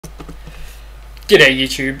G'day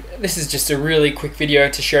YouTube, this is just a really quick video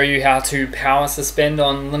to show you how to power suspend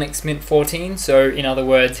on Linux Mint 14. So in other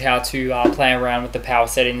words, how to play around with the power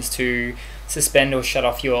settings to suspend or shut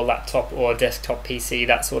off your laptop or desktop PC,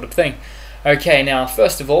 that sort of thing. Okay, now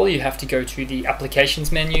first of all you have to go to the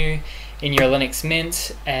applications menu in your Linux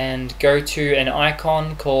Mint and go to an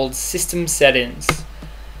icon called System Settings.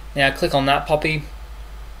 Now click on that puppy.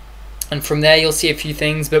 And from there you'll see a few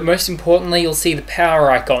things, but most importantly you'll see the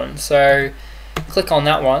power icon. So click on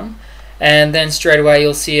that one and then straight away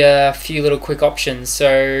you'll see a few little quick options.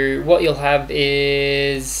 So what you'll have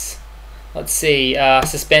is, let's see,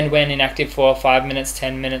 suspend when inactive for 5 minutes,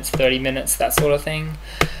 10 minutes, 30 minutes, that sort of thing.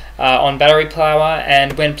 On battery power,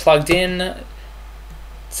 and when plugged in,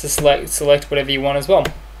 select whatever you want as well.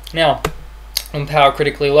 Now on power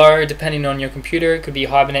critically low, depending on your computer, it could be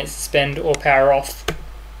hibernate, suspend, or power off.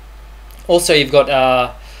 Also you've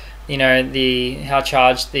got you know, how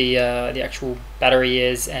charged the actual battery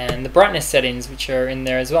is, and the brightness settings, which are in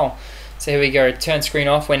there as well. So here we go, turn screen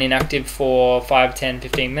off when inactive for 5, 10,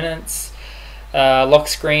 15 minutes. Lock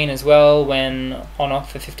screen as well when on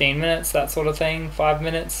off for 15 minutes, that sort of thing, 5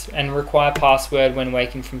 minutes, and require password when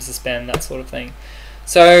waking from suspend, that sort of thing.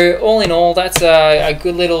 So all in all, that's a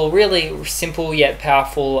good little, really simple yet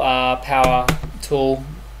powerful power tool,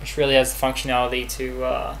 which really has the functionality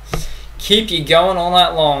to keep you going all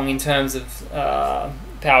night long in terms of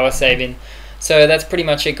power saving. So that's pretty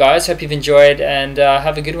much it, guys. Hope you've enjoyed, and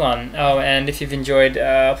have a good one. Oh, and if you've enjoyed,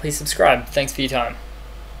 please subscribe. Thanks for your time.